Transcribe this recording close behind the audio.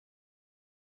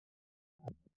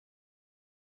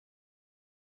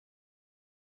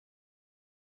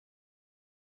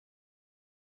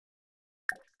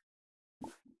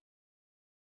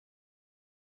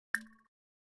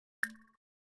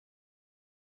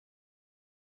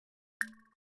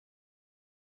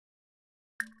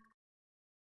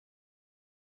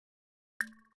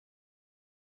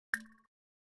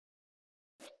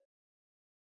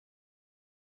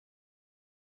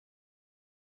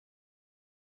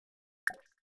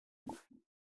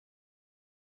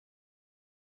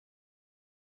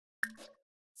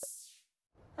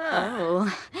Oh,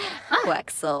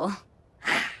 Wexel.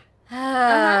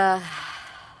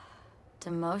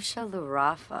 Demosha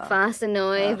Lurafa.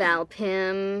 Fasanoi,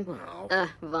 Valpim,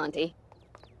 Vonti.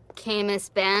 Camus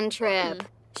Band Trip.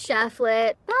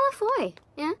 Shefflet, Balafoy,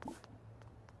 yeah?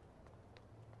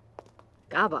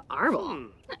 Gaba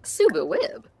Arbol. Suba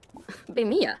Wib.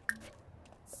 Bimia.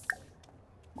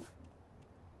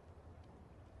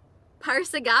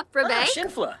 Parsagap Rabe.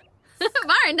 Shinfla.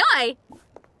 Varanoi.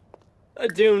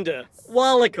 Adunda.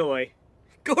 Wallakoi.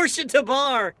 Gorsha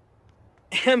Tabar.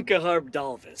 Hemka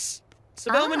Dalvis.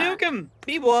 Sabel Manukum.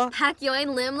 Bibwa. Pakyoin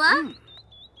Limla.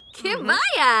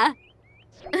 Kibaya.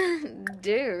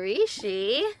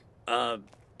 Durishi.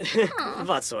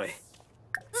 Vatsoi.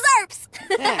 Zerps.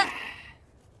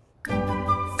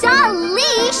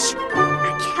 Dalish.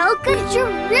 Kelka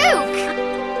Jaruk.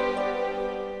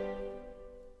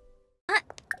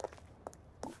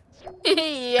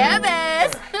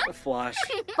 Yebes. Flash.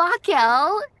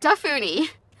 Bakel. Dafuni.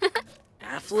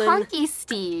 Afflin. Funky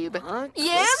Steve.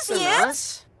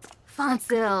 Yes.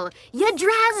 Fonsil.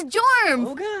 Yadraz Jorm.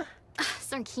 Oga.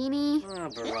 Sarkini.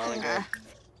 Baranga.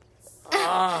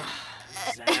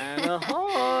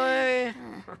 Zanahoy.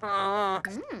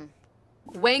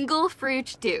 Wangle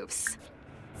Fruch Dupes.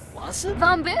 Wassa.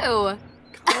 Bamboo.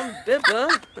 Bibba.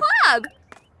 Club.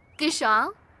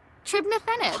 Gishal.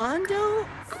 Tribnathenib. Hondo.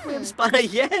 Lives by a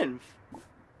yen.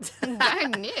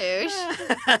 Darnoosh.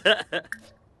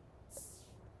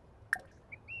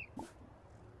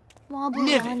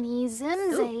 Wablani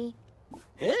Zimze.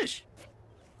 Ish.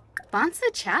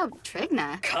 Bansa Chow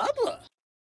Trigna. Kabla.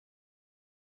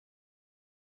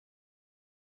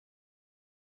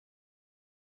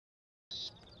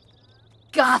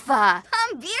 Gaffa.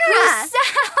 Ambira.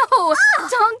 Rousseau.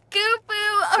 Tonkupu.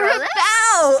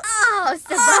 Arabao. Oh,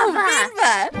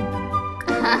 Sababa.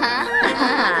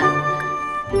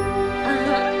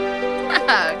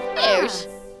 Douche.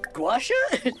 Guasha?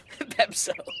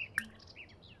 Pepso.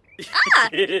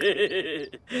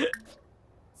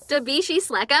 Dabishi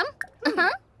Slekum.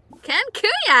 Ken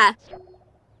Kuya.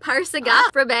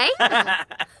 Parsagap Rabe.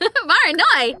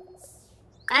 Varanoi.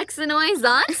 Exanoi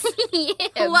Zons.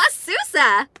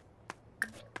 Wasusa.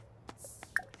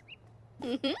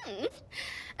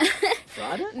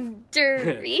 Frada?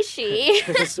 Durishi.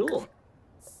 Sul.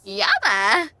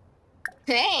 Yaba.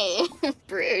 Hey,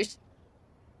 Bruce.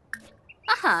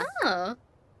 Oh.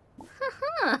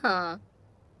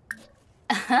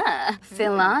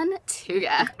 Philon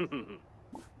Tuga.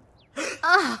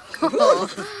 Oh.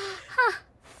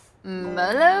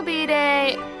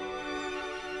 Molobide.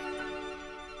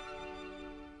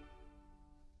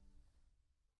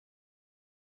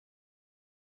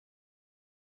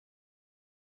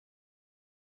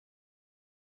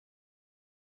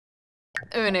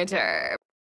 Uniter.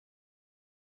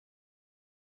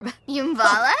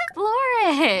 Yumbala?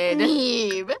 Florid.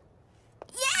 Neeb.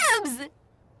 Yebs.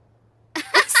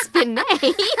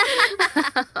 Spinay.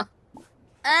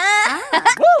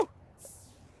 Woo!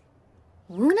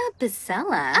 Luna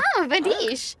Bisella. Oh,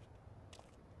 Vadish.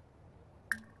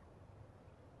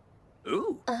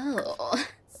 Ooh. Oh.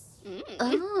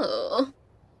 Oh.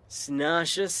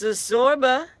 Snasha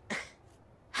Sasorba.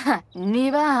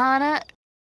 Nibahana.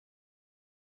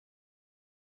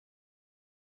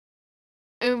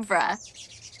 Umbra.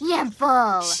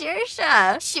 Yemful.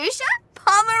 Shirsha. Shusha.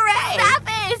 Pomeray.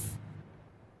 Rapis.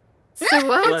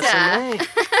 Swota. Blessing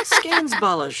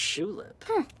Skansbala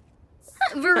Shulip.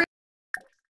 Veru.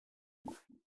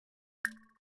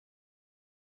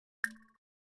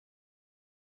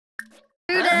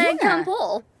 Ruda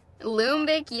Kampol.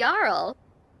 Lumbik Jarl.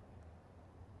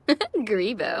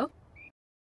 Grebo.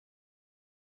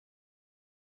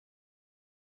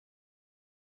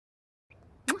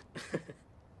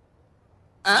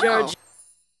 George.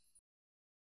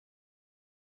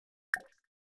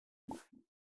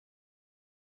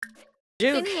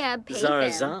 Duke.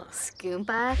 Zarazan.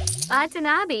 Skoompa.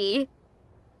 Watanabe.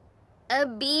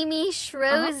 Abimi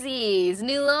Shrozes.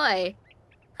 Nuloy.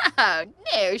 Oh,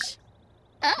 noosh.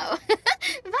 Oh,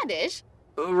 Vadish.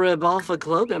 Rebalfa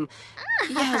Klogum.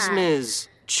 Yasmiz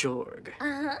Chorg.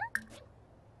 Uh-huh.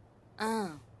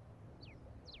 Oh.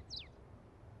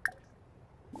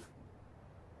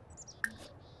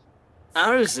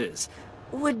 Ours is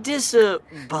Wadissa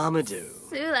Bamadoo.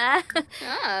 Sula.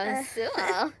 Oh,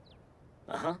 Sula.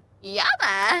 Uh-huh.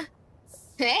 Yaba.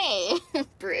 Hey,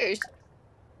 Bruce.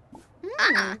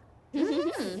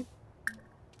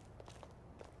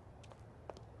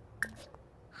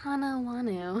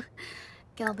 Hanawanu.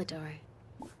 Galbador.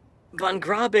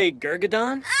 Bangrabe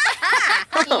Gurgadon?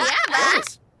 Yaba.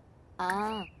 Yes.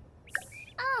 Ah.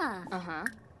 Ah. Uh-huh.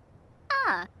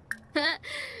 Ah.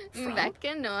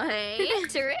 Becca Noi.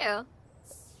 True.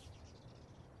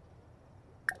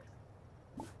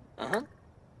 Uh-huh.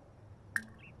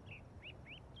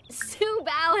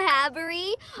 Subao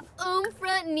Habari,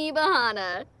 Umfra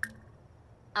Nibahana.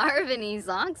 Arvini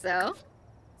Zongso.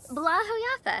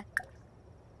 Blahoyatha.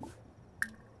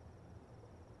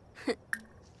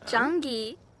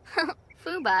 Jongi.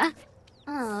 Fuba.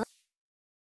 Oh.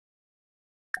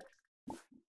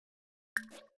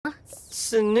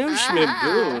 Sinush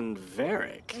Miboon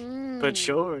Varric.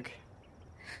 Pachorg.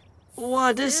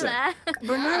 Wadissa.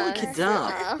 Bernal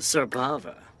Kadab.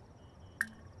 Sarbava.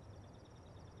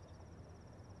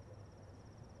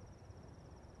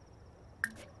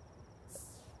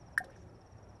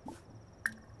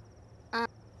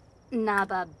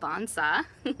 Naba Bonsa.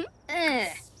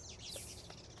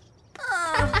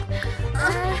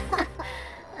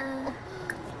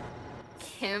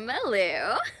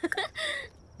 Kimalu.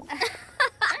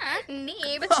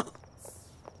 Neeb.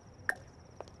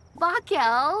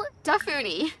 Bakel.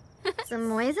 Dafuni.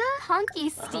 Samoisa?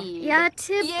 Honky Steve. Yeah,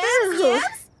 Tip.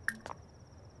 Yes.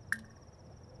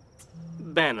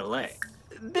 Banale.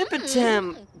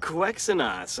 Bipitem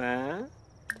Quexanas, eh?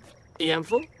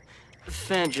 Yemful?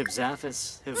 Fanjib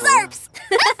Zaphis. Zerps.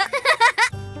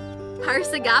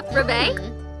 Parsagap Rabe.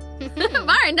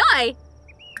 Varanoi.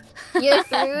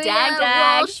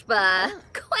 Dag Roshba.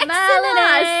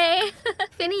 Quexanas.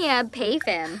 Finia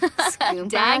Payfim.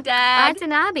 Dag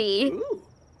Batanabi. Ooh.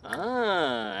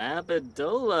 Ah,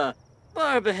 Abidola.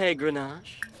 Barbahe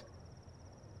Grenache.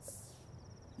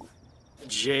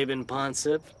 Jabin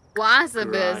Ponsip.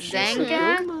 Wasabus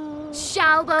Zenka.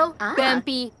 Shalbo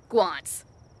Bempi Guants.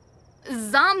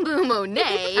 Zambu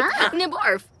Monet.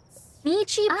 Niborf.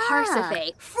 Nietzsche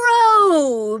Parsafe.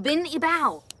 Fro Bin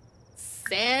Ibao.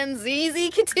 Sanzizi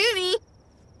Katuni.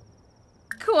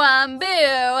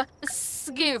 Kwambu.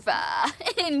 Scoofa.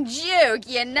 And joke,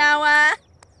 you know.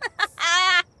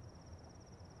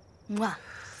 Mwah.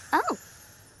 Oh.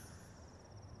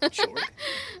 Sure.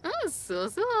 Oh, so.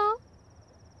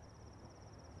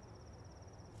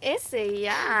 It's a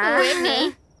yeah.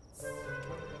 Whitney.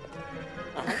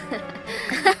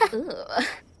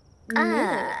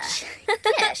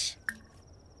 Kish.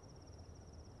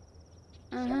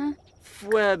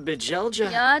 Fwe Bijelja.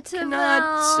 Yatavel. Knad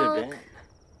Siben.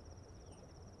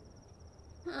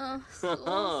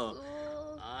 Oh,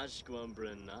 Ashquam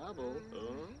Brenabel.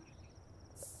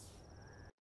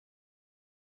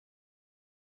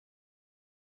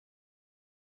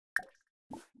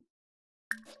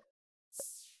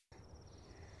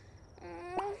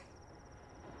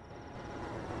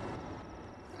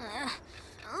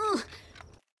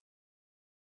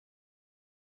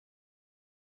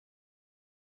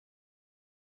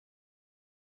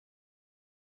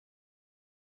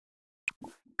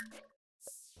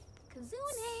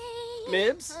 Kazune.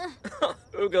 Mibs?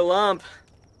 Oogalump.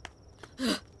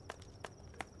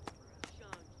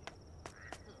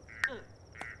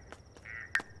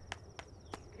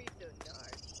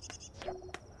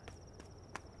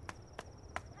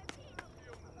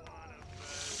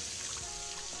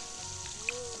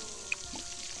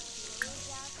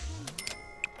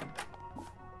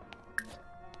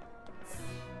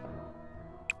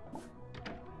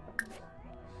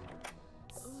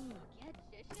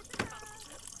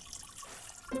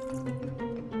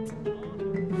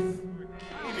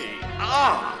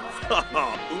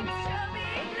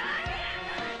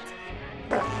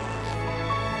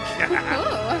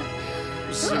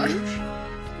 Zeus,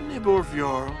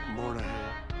 Niborfjara, Mornahe,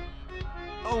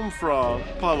 Omfra,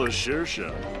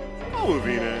 Palashirsha,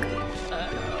 Olivine.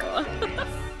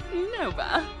 Nova.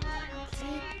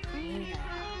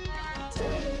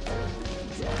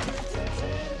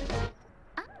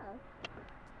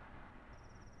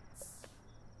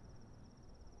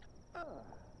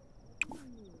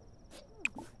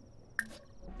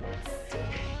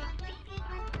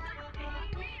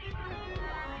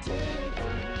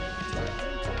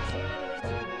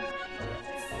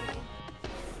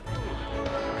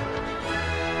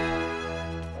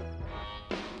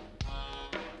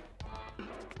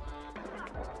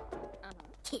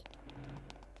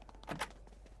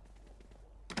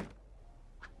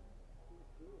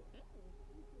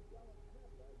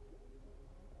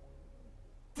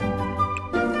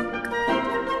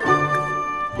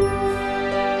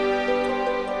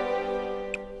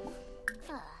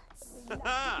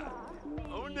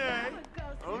 Oh, nay.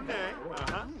 Oh, nay.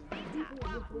 Uh-huh.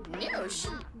 Noosh.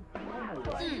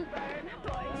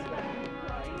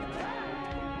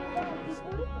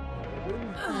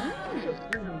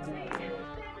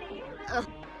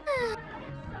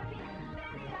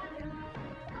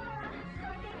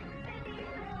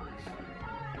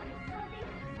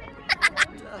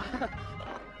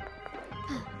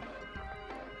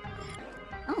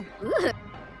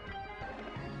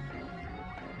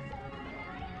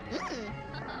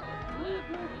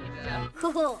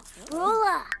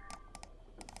 Rula.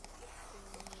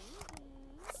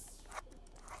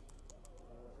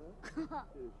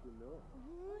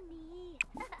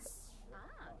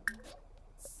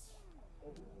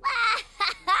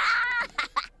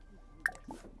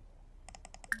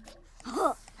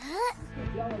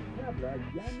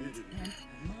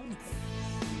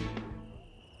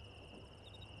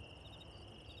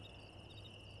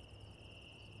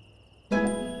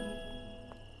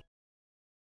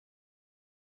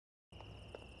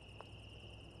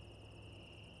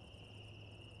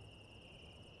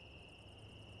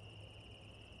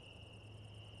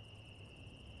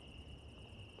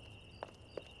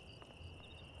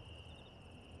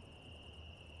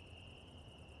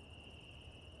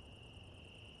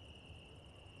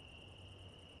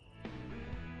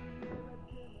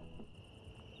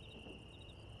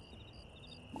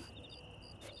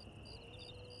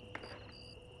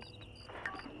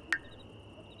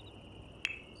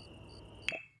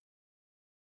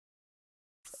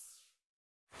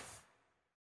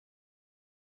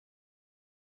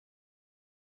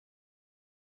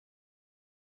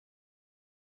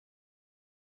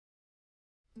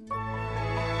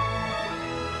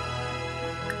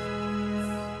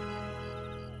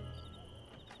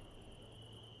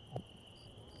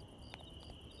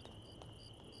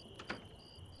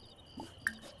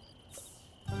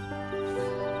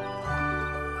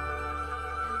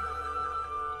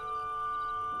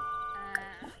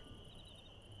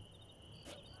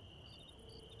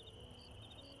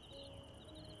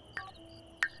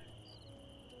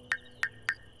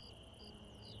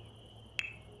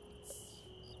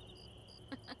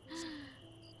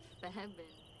 Fehbin.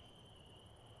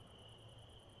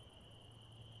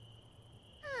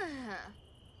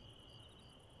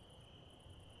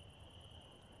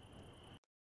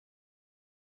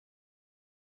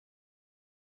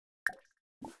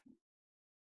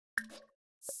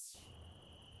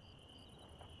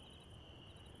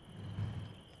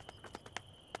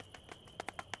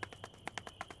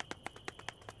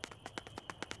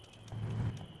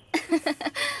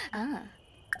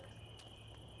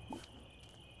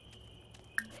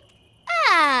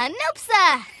 Noopsa.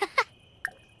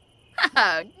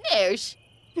 Oh, noosh.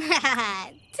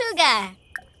 Tuga.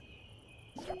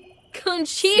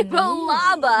 Conchipo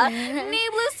laba.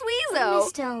 Nibla sweezo.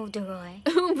 Mr. Deroy.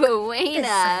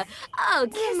 Ubawana. Oh,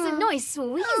 kissanoi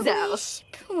sweezo.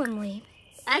 Puimweep.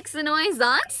 Exanoi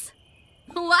zants.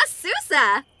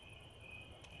 Wasusa.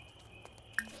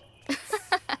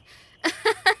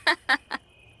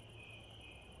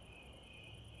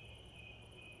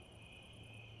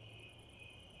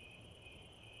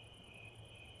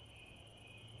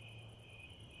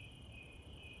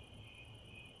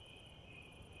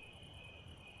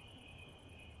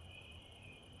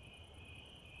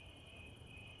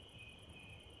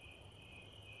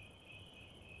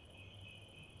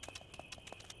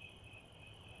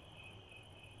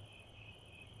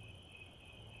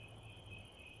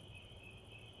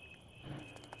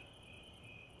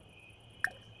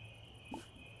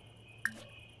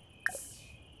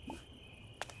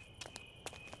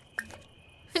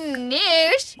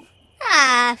 Noosh.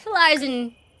 Flowers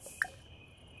and...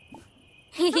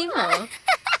 Emo.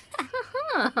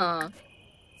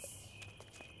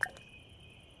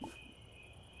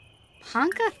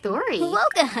 Ponka Thori.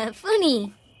 Woka,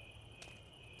 Funi.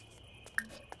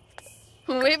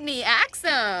 Whitney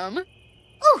Axum.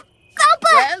 Ooh,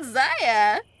 Kampa!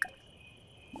 Zaya.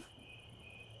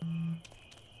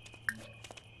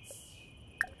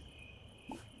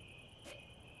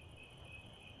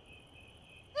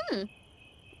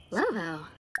 Lovo.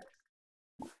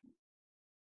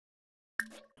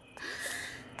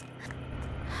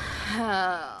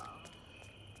 Oh.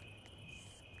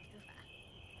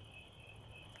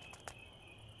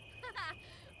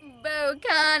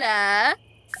 Bocana.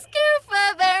 Scoofa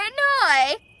Veranoi.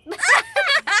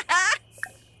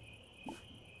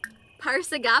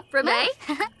 Parsagop Rabe.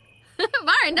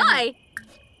 Varanoi.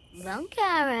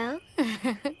 Boncaro.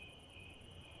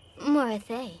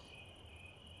 Morathe.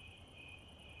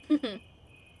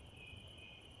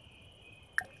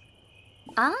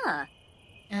 Ah.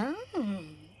 Oh.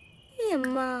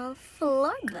 Yama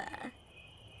Florba.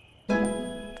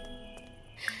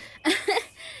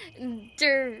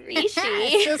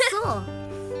 Derishi. So.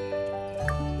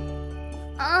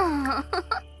 Oh.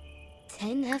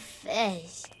 Ten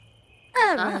fish.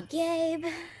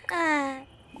 Gabe.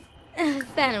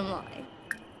 Fanamoy.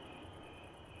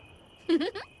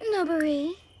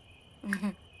 Nobari.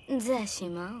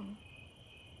 Zeshimo.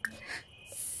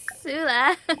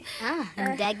 Sula.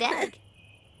 Dag dag.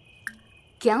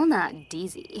 Gelna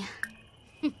Deezy.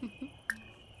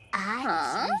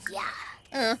 Yeah.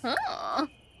 Uh-huh.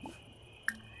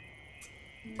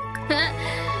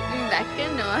 Becca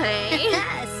Noy.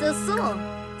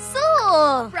 So.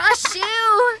 Rashu!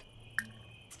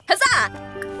 Huzzah!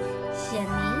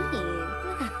 Shami.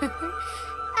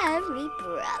 Every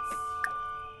breath.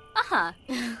 Uh-huh.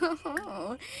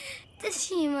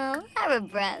 Dashimo, every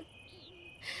breath.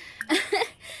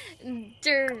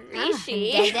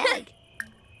 Derishi. Dag.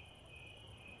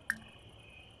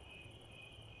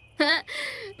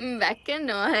 Becca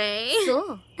Noy.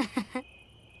 So.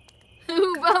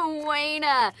 Uba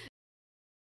Wayna.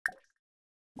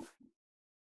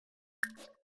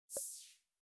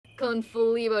 Con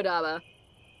Fulibo Daba.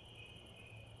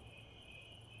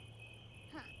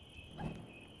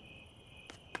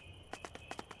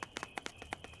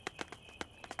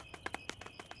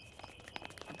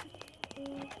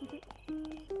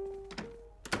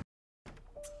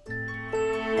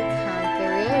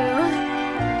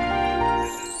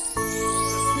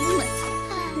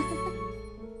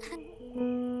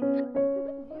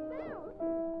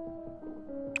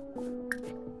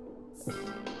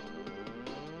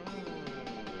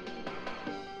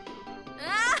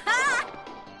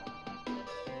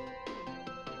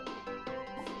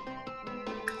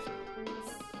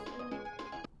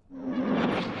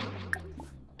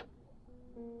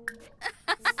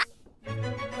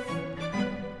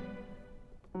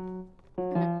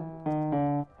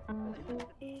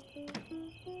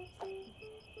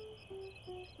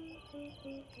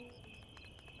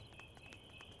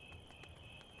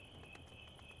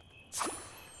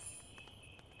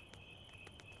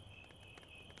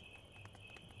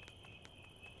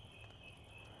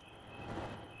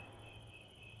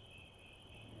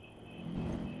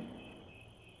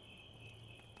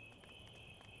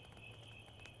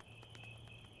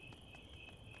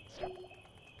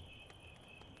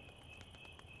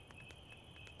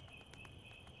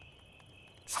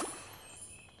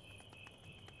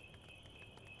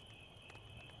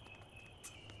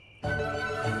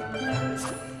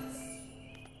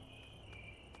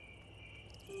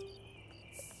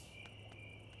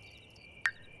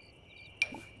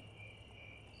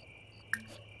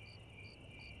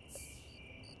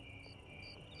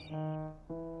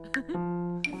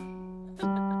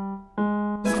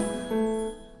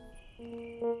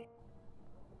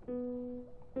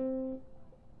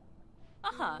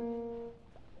 Uh-huh.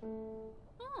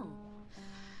 Oh.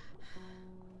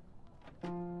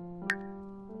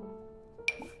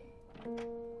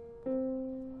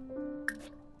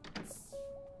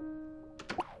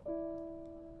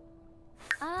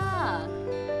 Ah.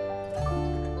 Oh.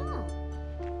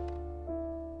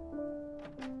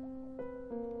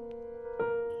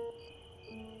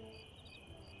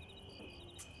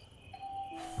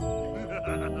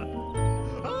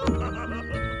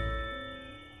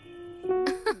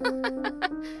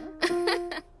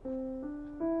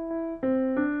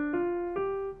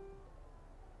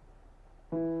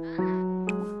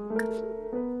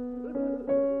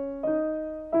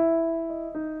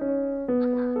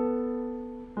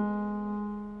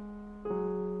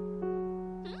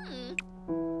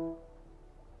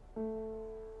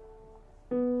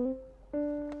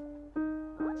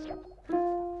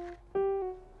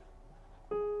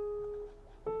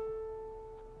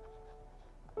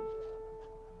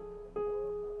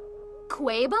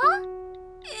 Quaba?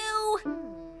 Ew.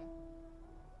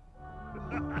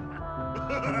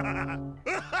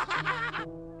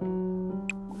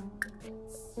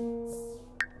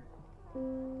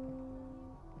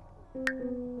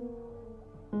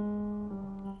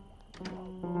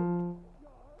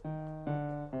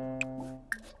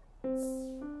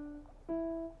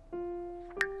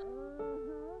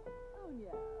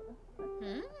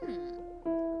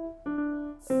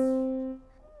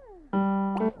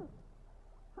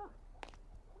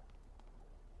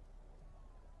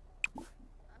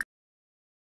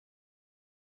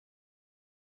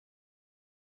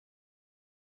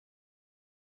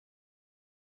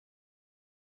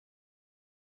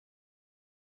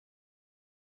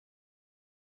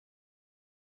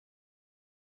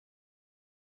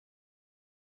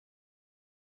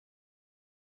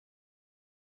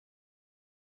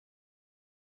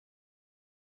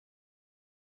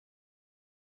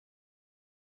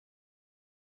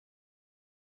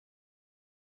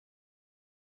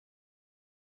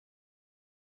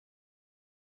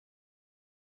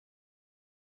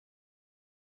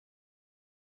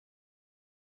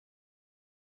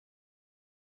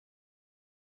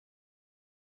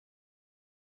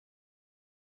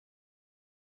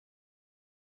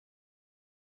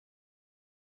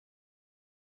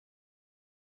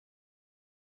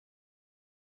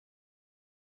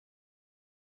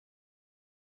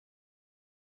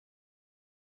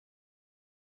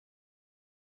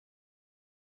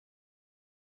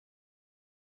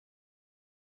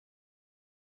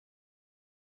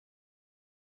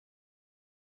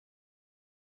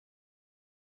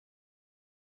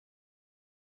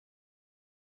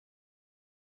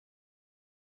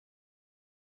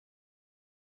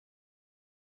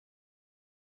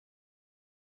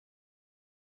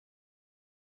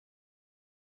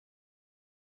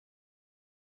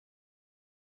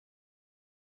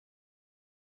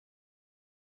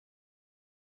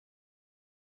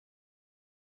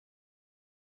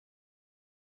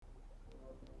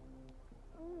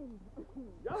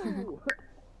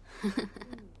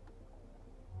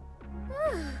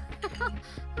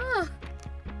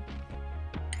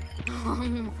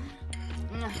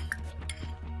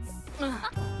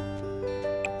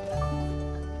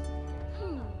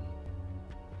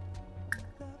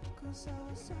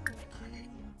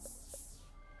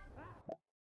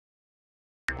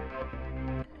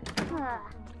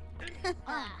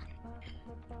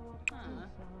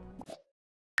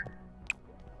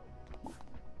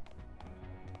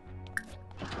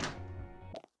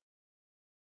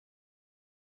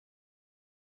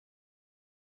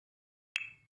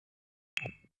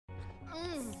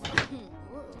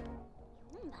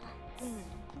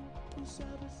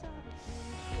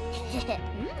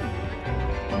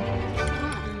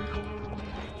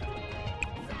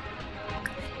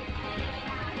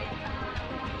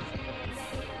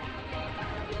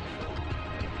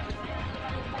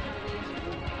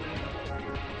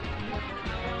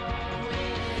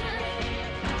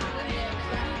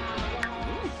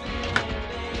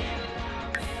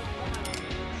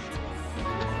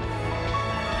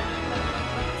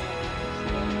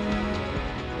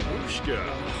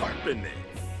 Harpene.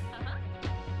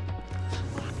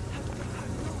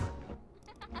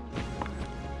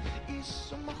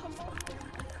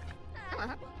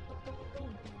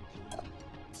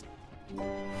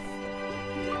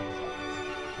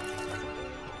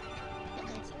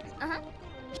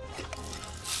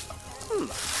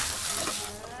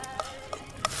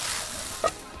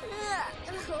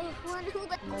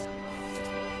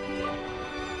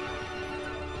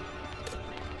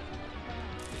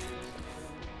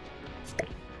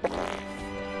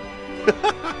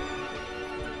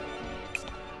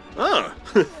 Ah,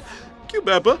 cute,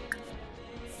 Peppa.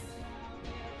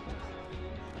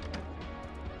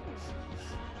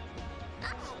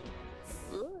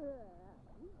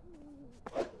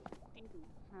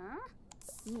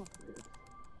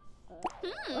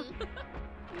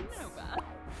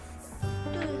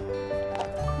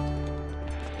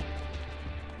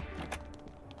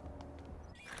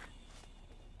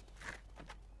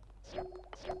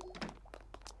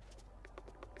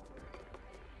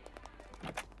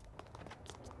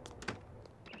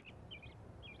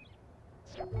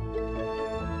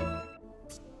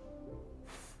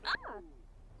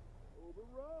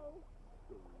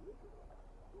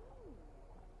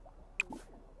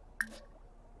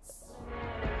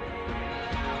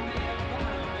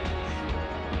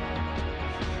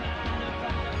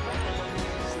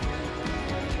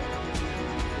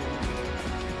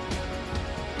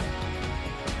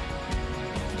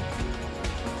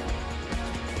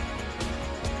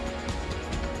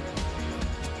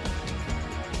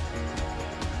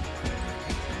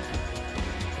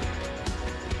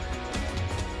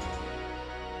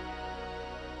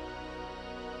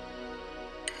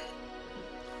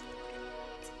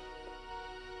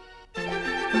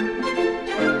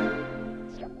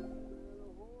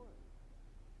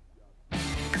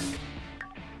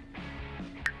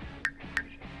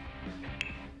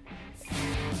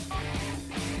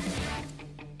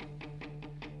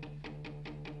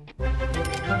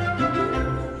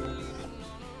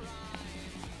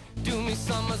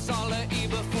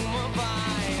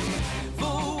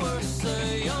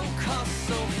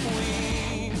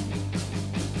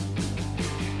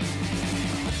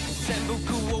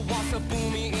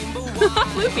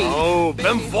 Oh,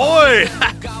 Ben Foy!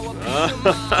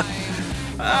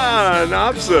 Ah,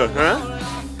 Napsa, huh?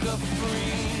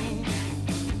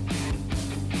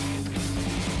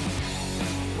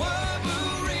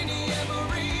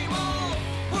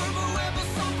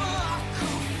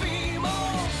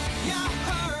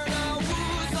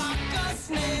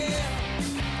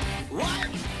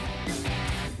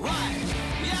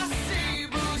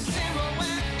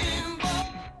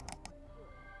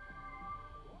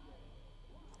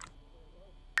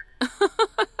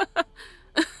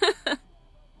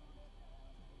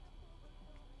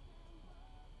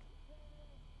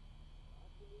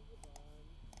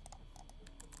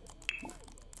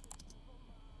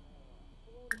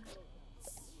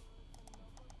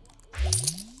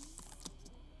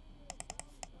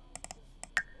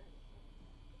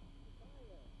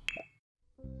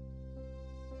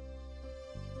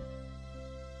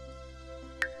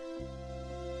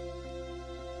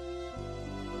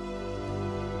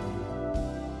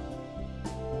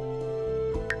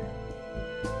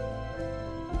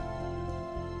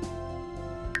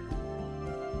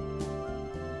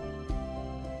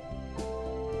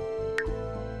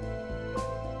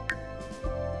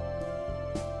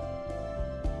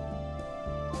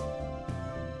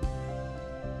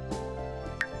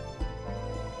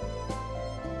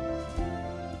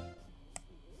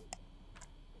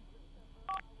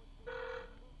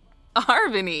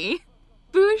 Arvini.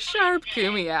 Boo sharp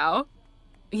kumiao.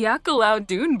 Yakalau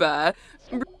dunba.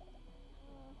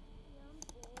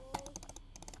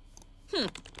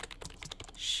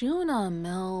 Shuna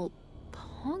mel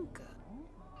ponka.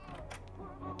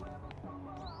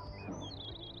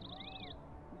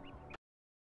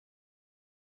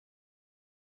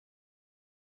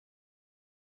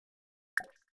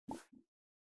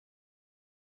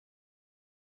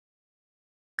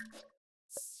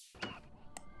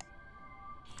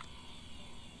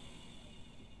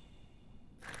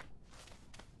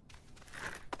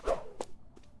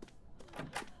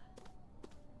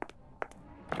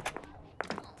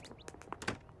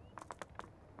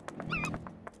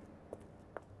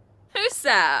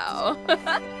 Husao.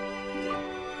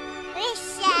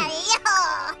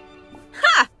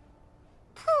 Ha!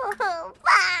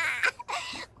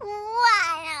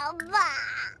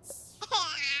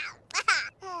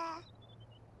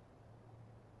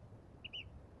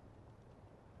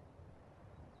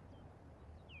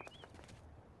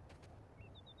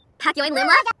 Hakyo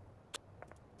Lima?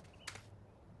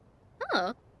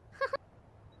 Oh.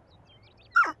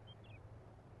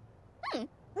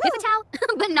 Pipatao,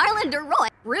 Benarland Roy,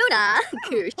 Runa,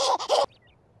 Kush.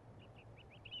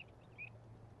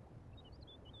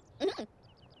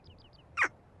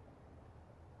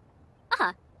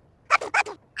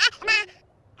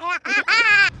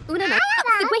 Unana,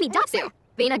 Sigwini Dotsu,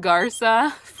 Vena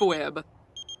Garza Fwib.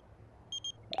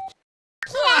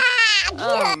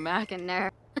 Oh,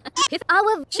 Mackiner. If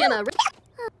Olive Chima.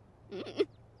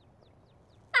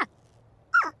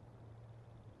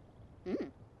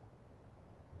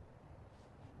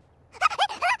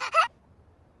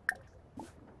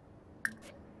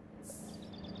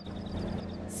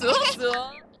 So.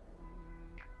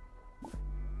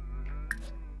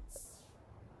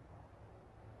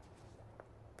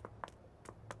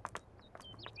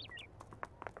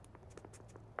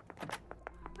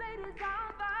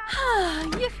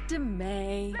 Yifta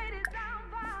May.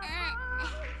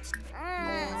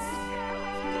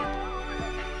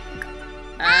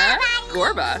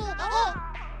 Gorba.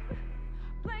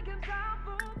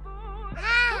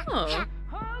 Oh.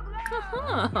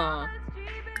 Huh.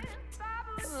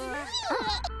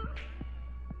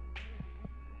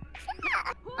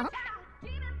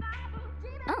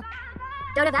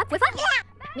 Don't have that with us?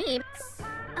 Me.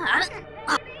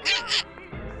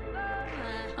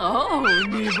 Oh,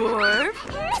 Nibor.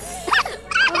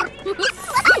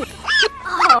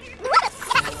 Oh.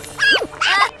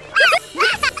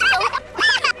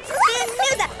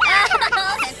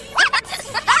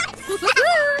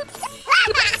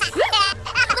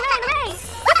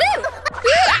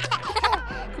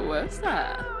 Kuesa.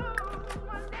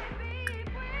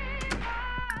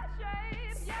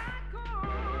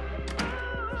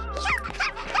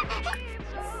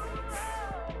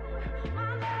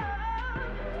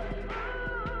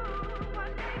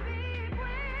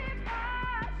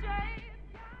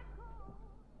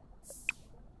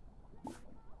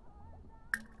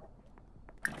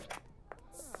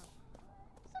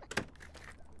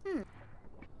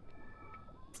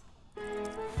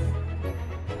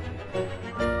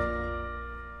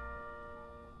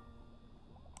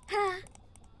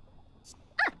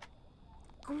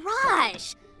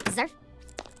 Gosh. Zerf.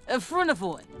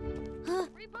 Frunavoy.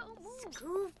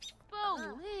 Scoof.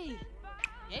 Bowie.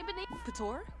 Ebony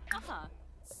Couture? Aha.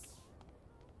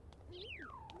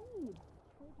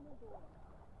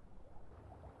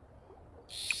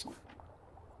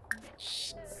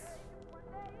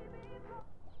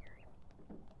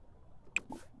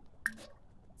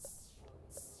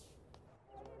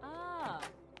 Ah.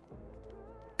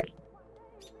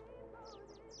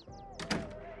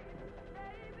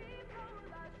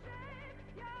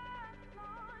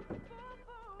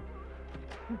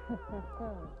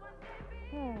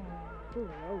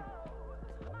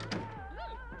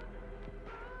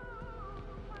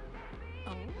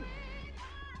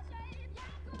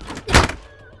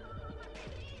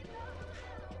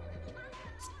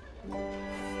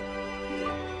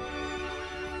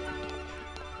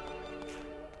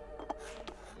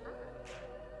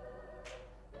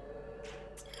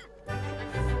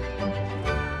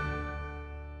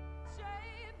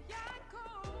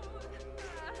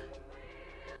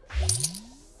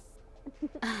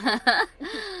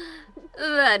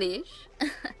 Varish.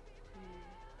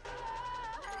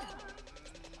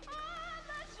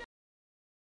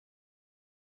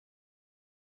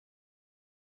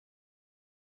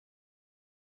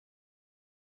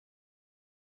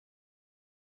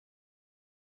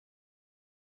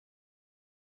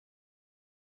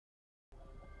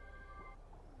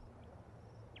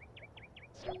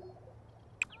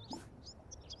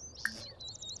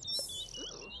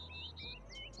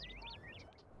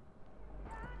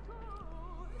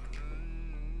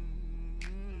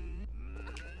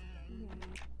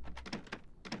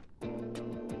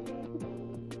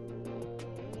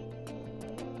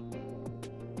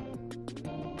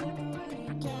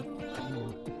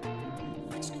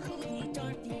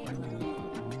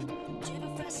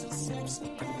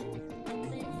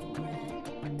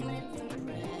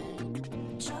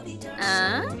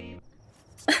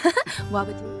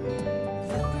 Wabadu.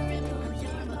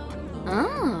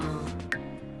 Oh.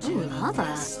 Ooh, lava.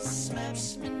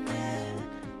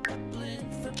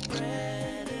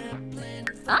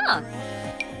 Ah.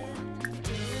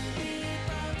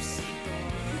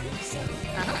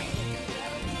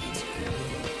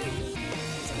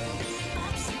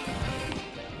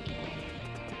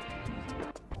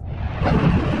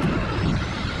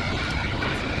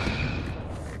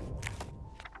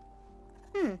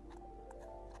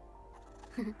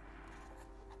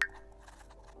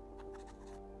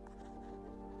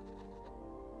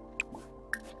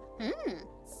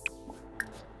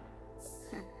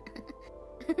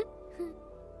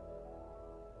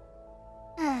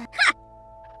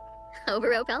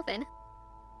 Overrope Elfin.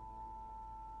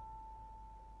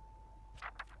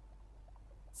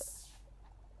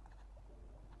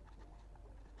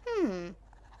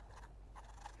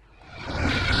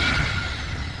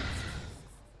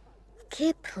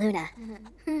 Kip Luna.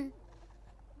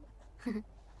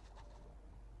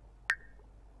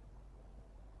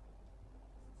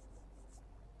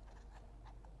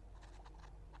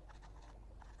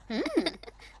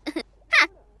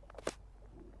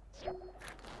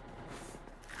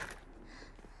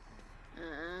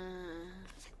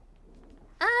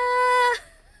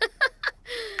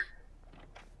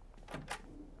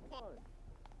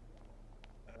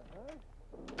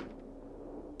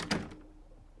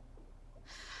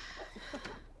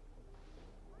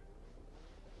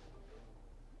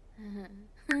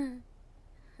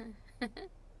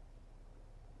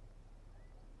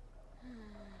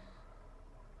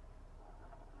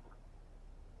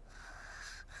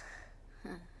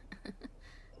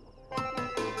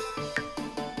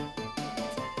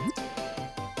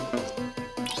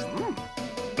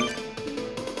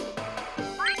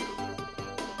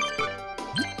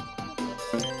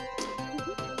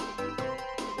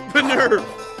 Nerve!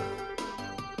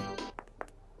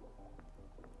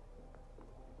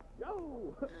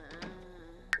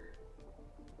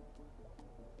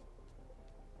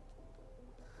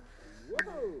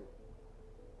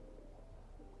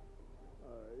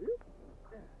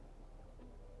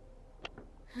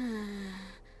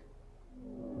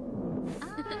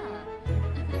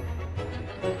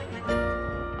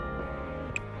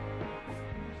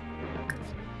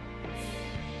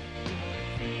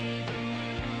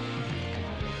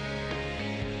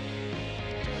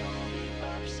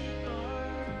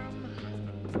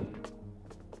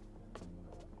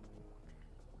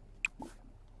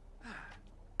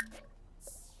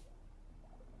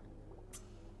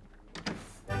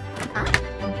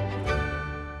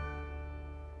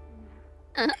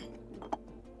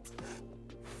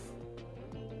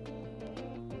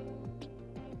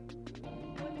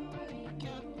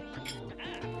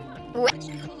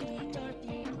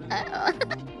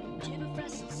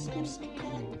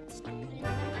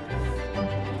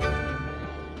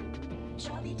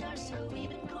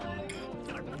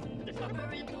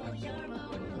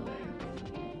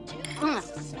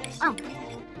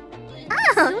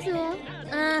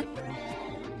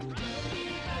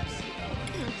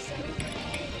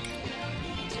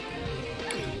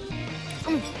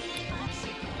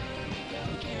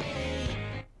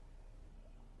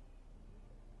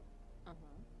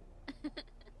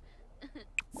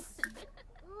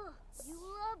 You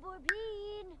love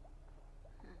Orbeen.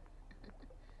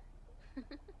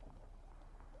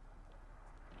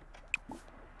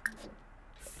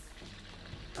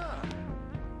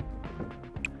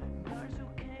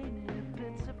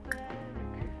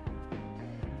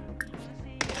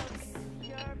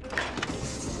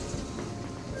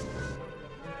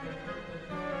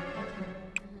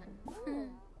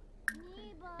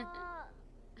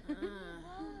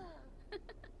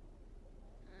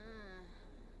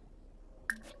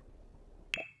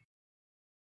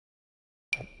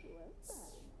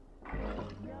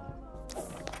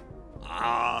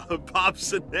 Ah,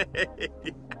 Pops and egg.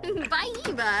 Bye,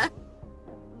 Eva.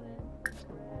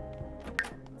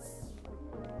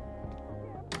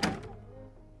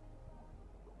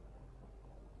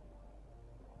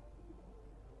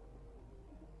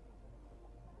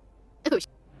 Oh,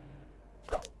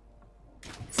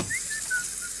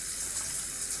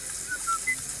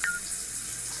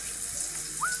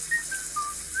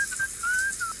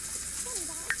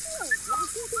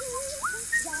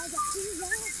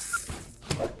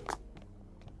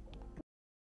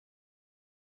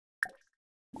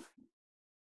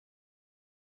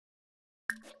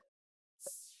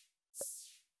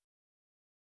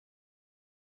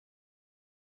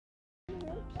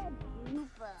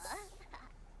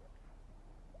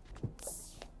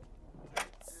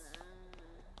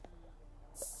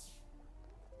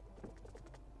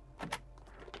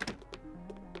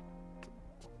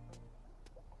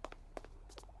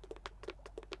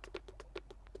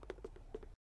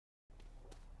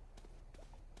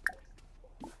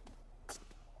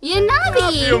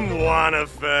 Yanabi! Yumwana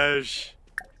fesh.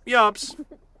 Yups.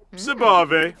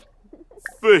 Sabave.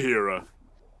 Bahira.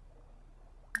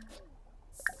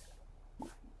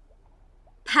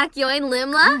 Pakyoin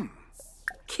Limla?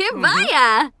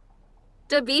 Kibaya!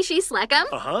 Dabishi Slekam?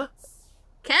 Uh-huh.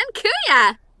 Ken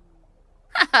Kuya!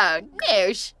 Oh,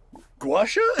 noosh.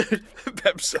 Guasha?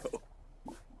 Pepso.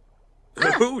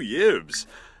 Oh, yibs.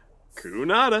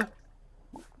 Kunada.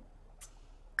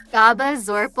 Gaba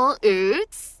Zorpal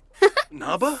Oots.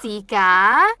 Naba?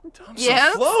 Sika.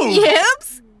 Yibs. Flow.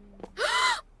 Yibs.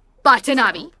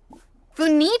 Batanabi.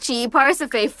 Funichi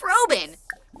Parsafe Frobin.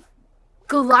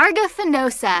 Gularga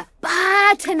Finosa.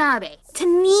 Batanabe.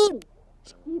 Tanib.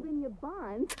 Even your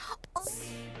bonds.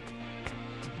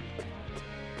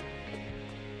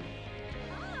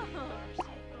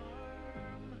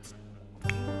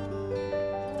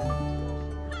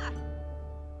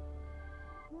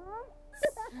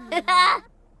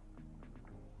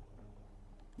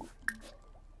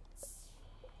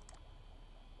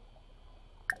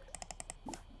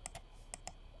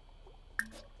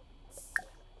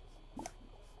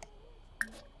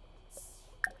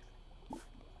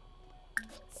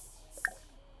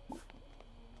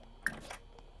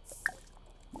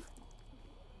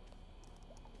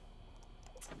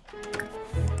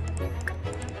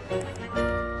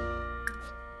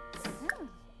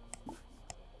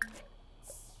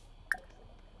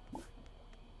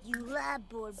 You love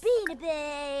Borbina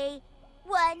Bay.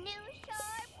 One new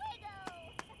sharp wiggle.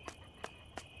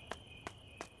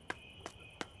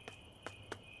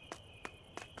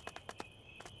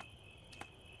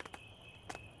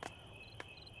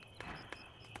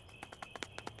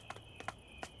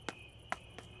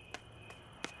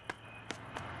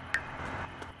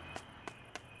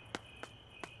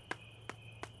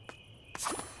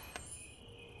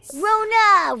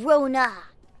 Rona, Rona.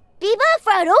 Biba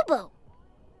Frarobo.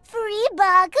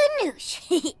 Freeba Ganoush.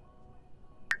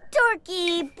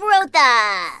 Turkey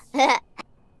Brotha.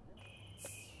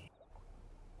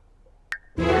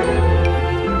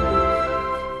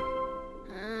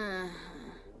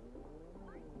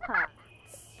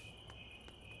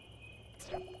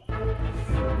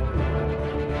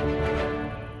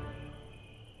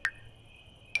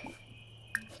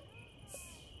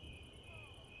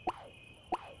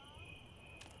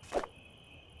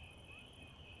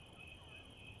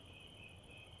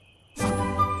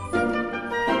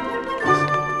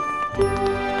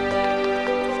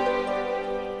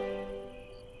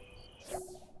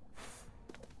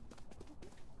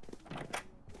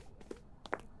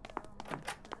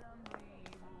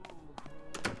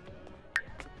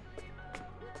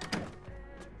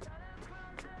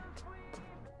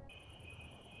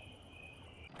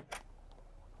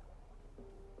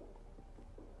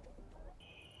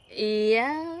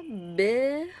 Yeah,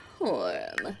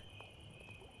 behorm.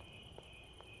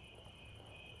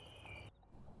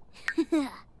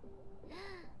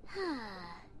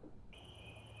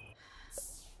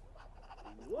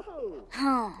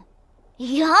 Huh.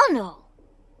 Yano.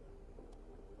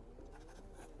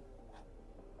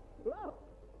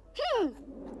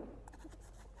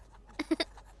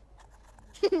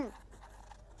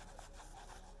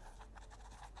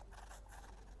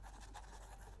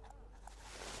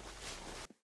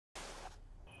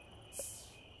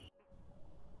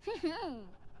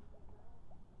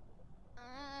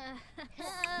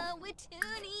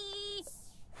 Watoonie!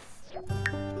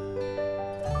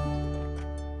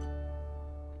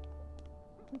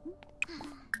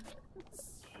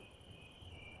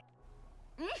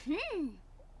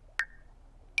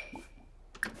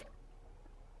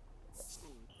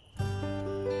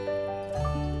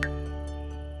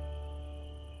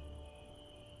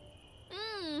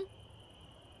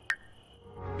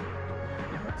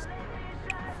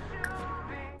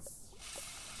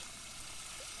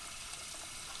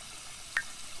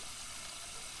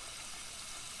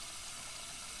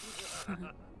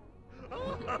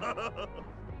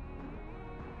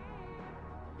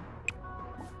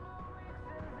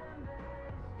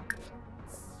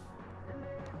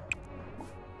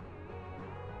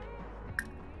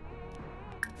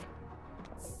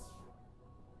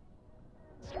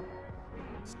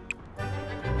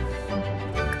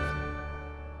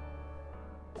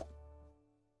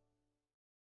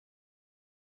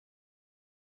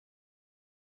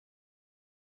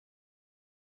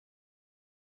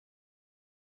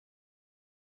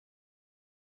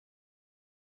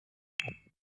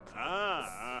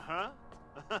 Uh-huh.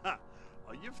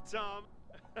 Oh, you've Tom.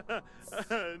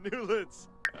 Newlets.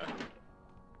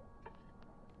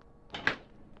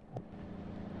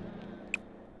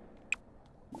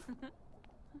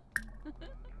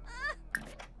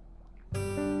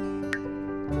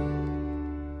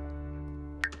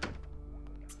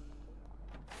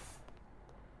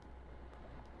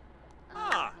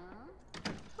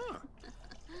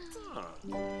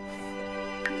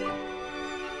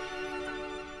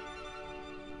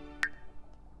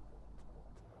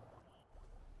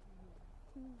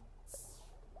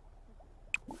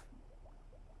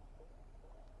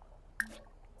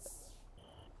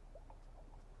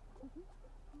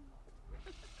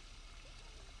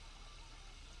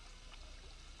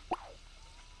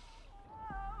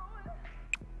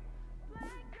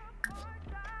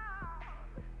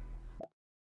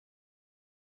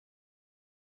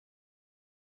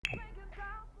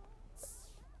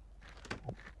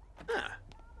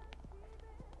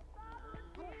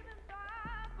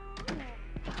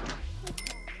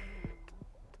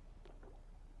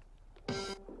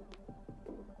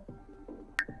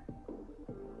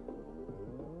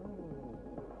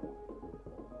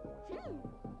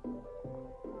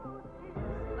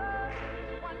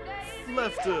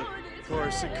 Left a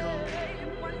Corsica.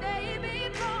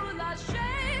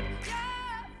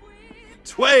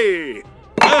 Tway!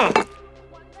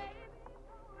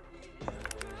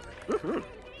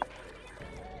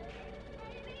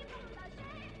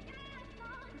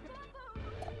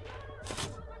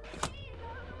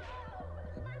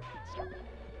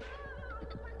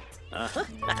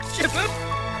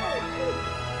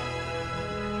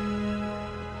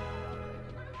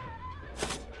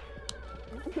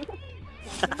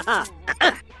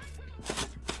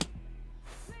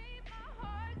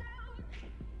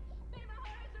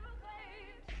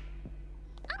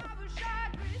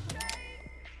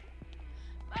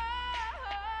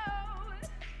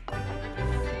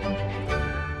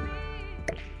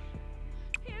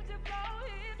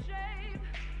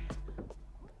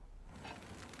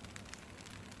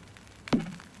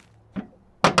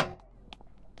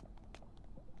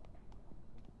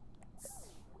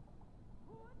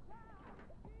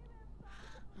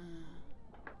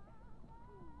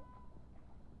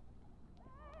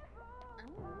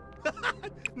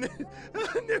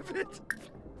 Nip it.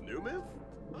 New myth?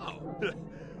 Oh.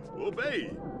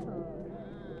 Obey.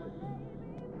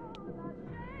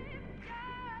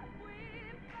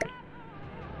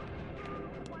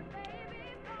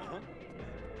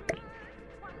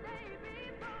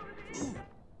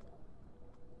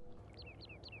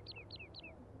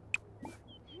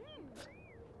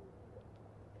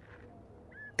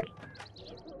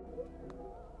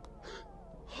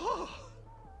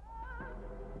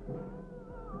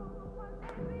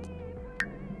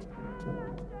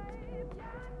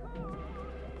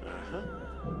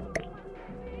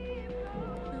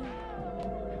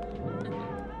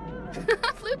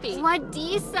 Floopy.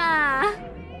 Wadisa.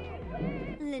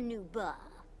 Lanuba.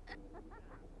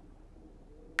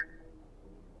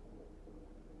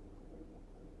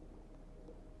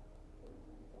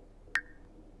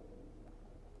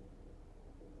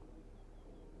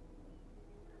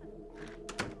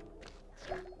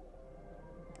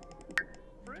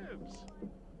 Ribs.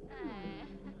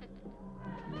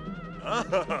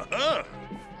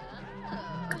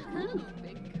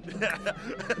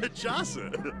 Jassa.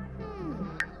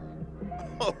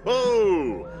 Ho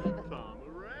ho!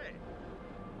 Pomeray.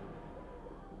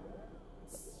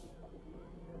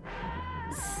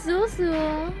 Susu.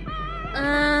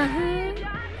 Uh-huh.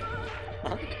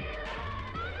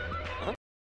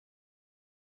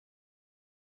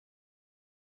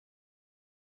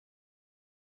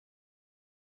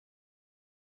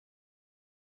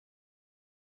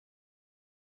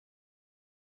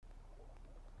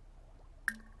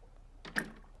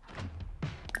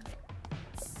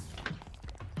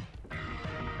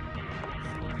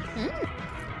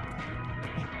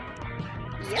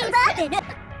 Yes.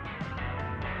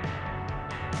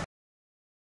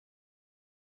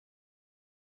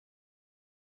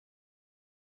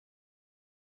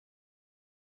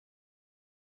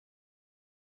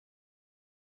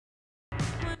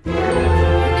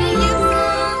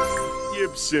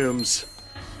 Yip Sims.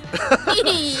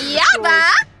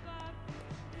 Yaba!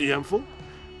 Yamful?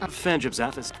 Fanjib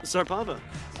Zathis. Sarpava.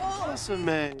 Awesome,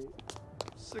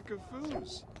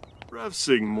 Sycophus.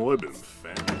 Ravsing Moibim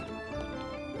fan.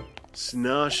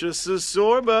 Snasha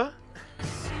Sasorba.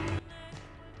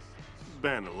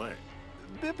 Banale.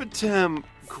 Bipitem.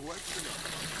 Question.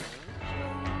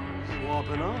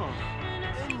 Wapana.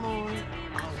 Enloy.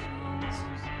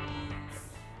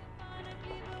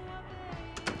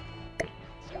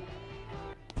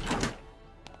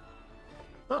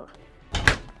 Huh.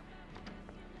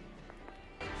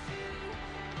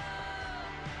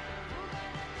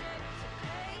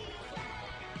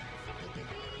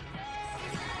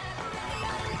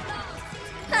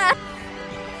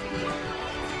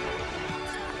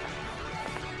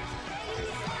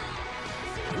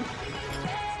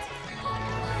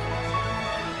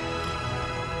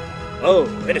 Oh,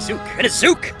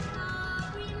 Inazook!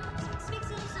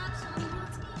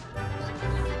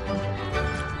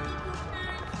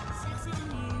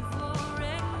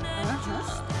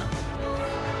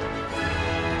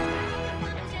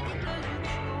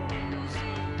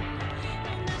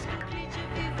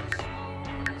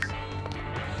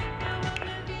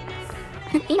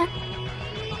 Ina.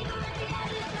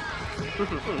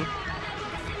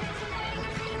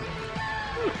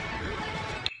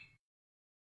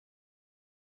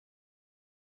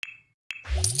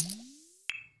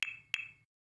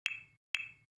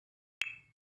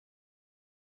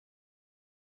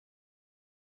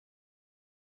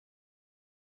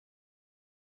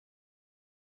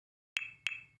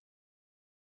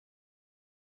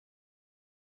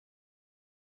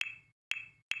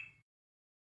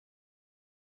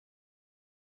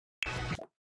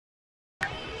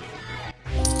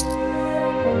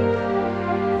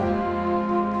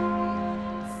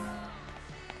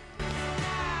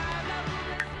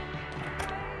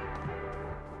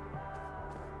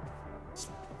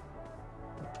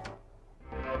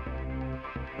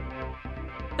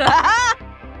 Huh?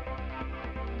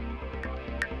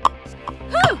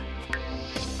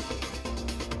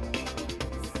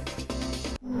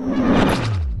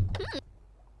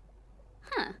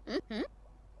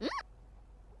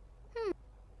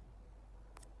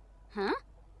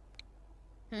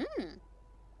 Hmm.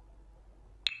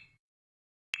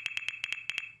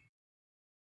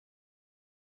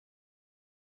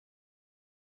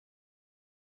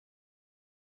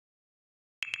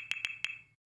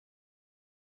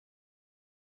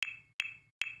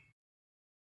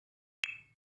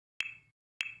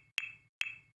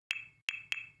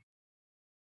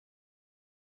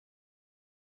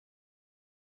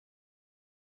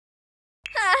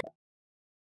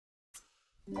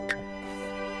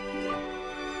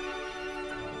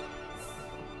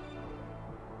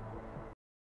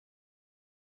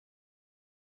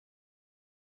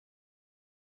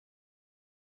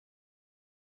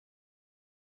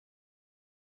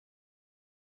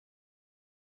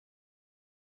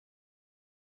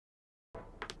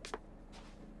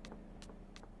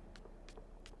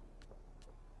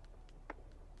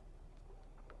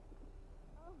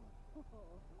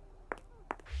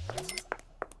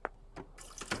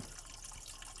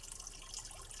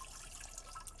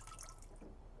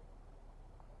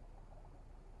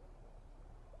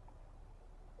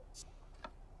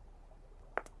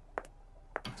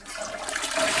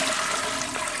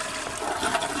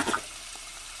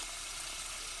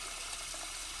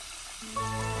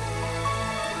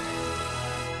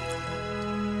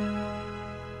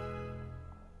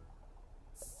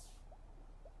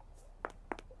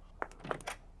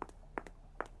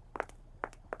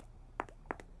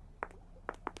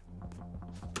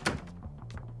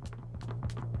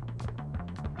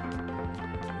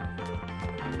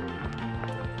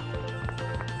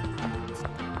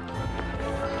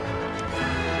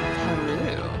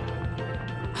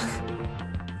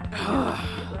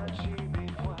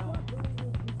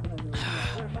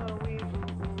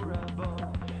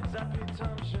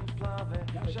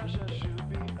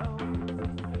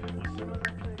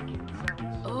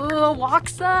 Oh,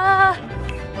 Waxa!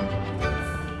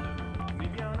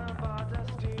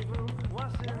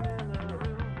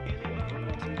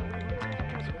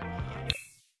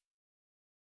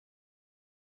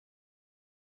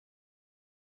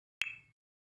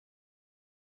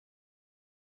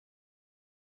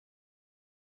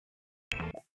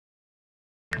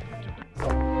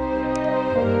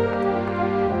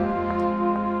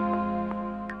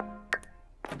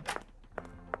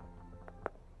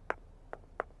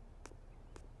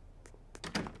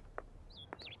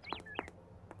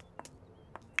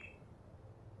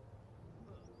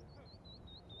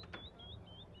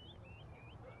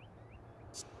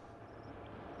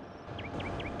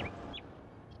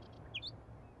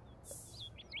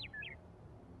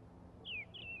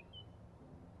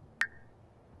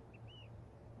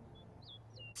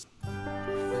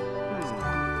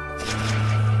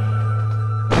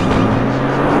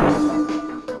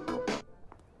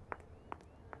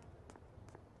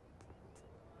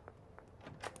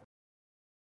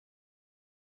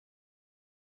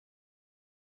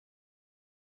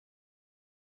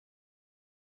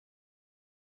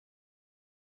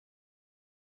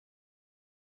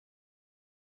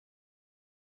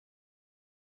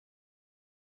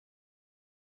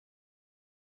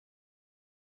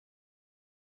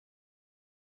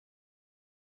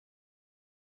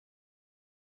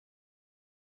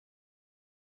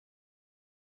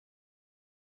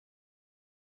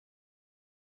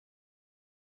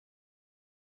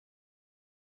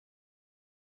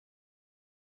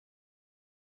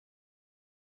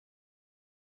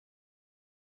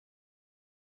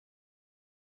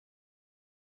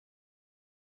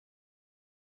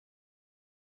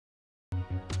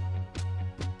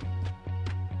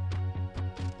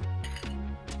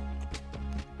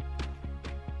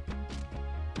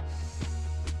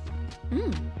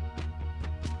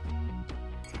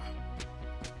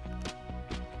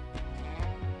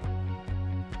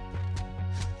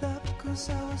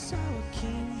 사와사와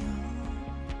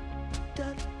기념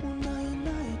단 나의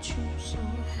나의 주소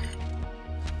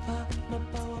바와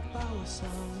바와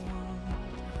사와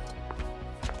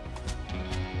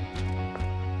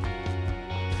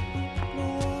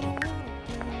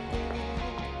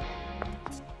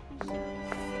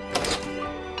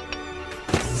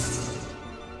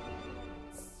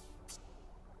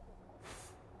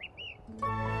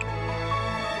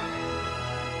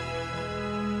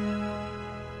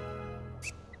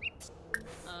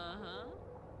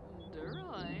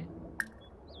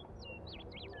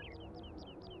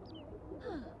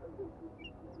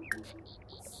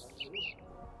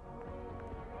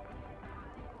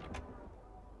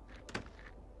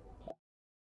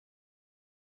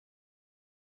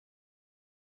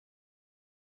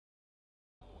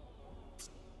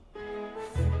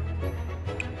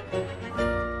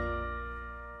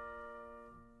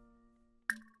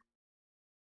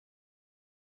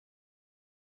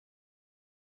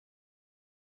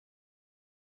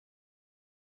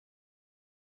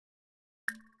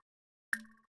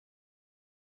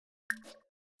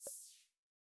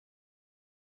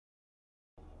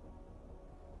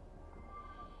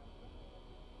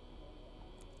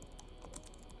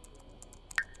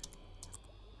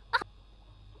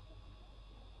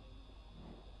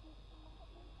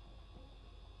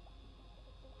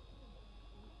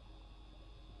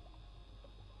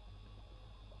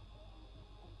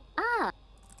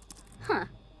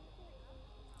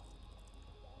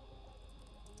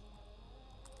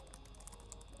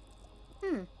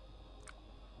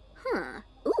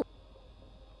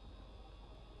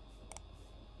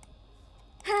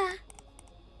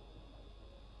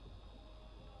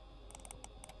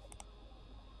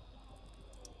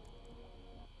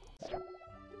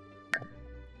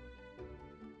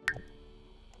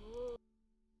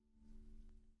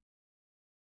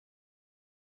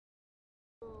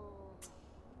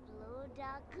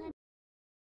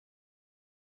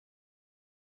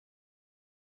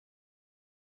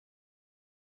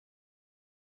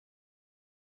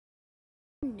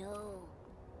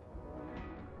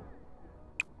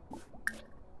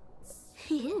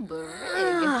Ooh, brig.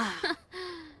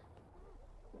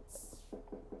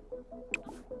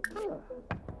 Ooh.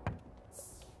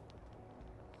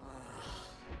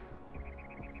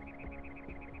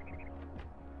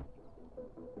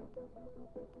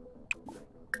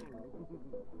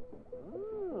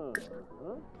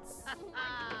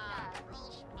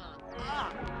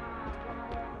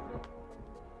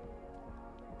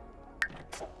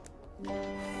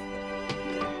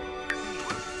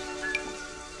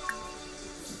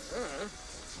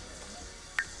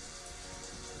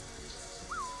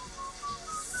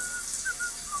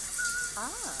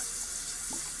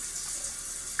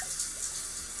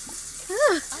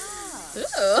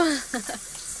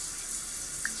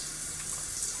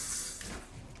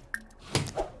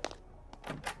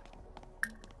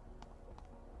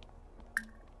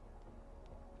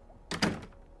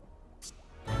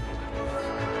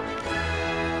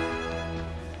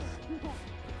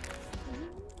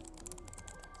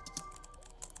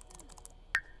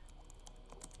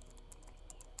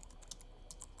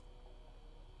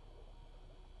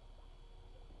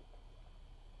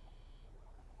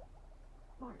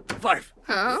 Varf.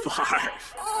 Huh?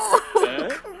 Varf.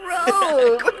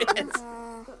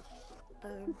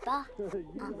 Burba.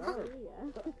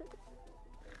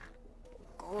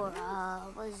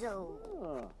 Gorabazo.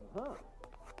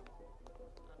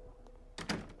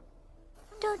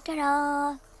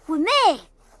 Da-da-da. With me.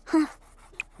 Huh.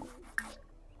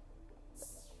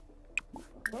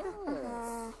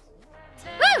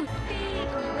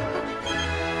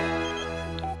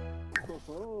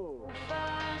 Woo!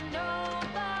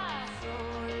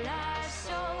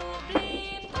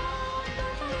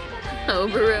 Oh,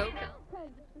 bro.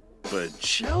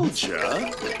 Bachelja?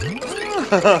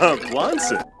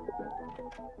 Blonson.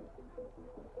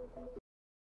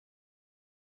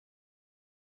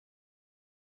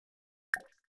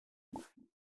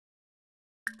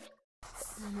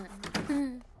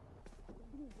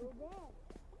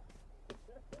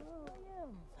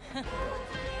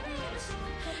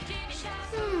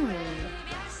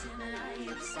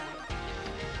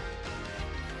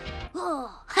 Oh,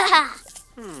 ha ha.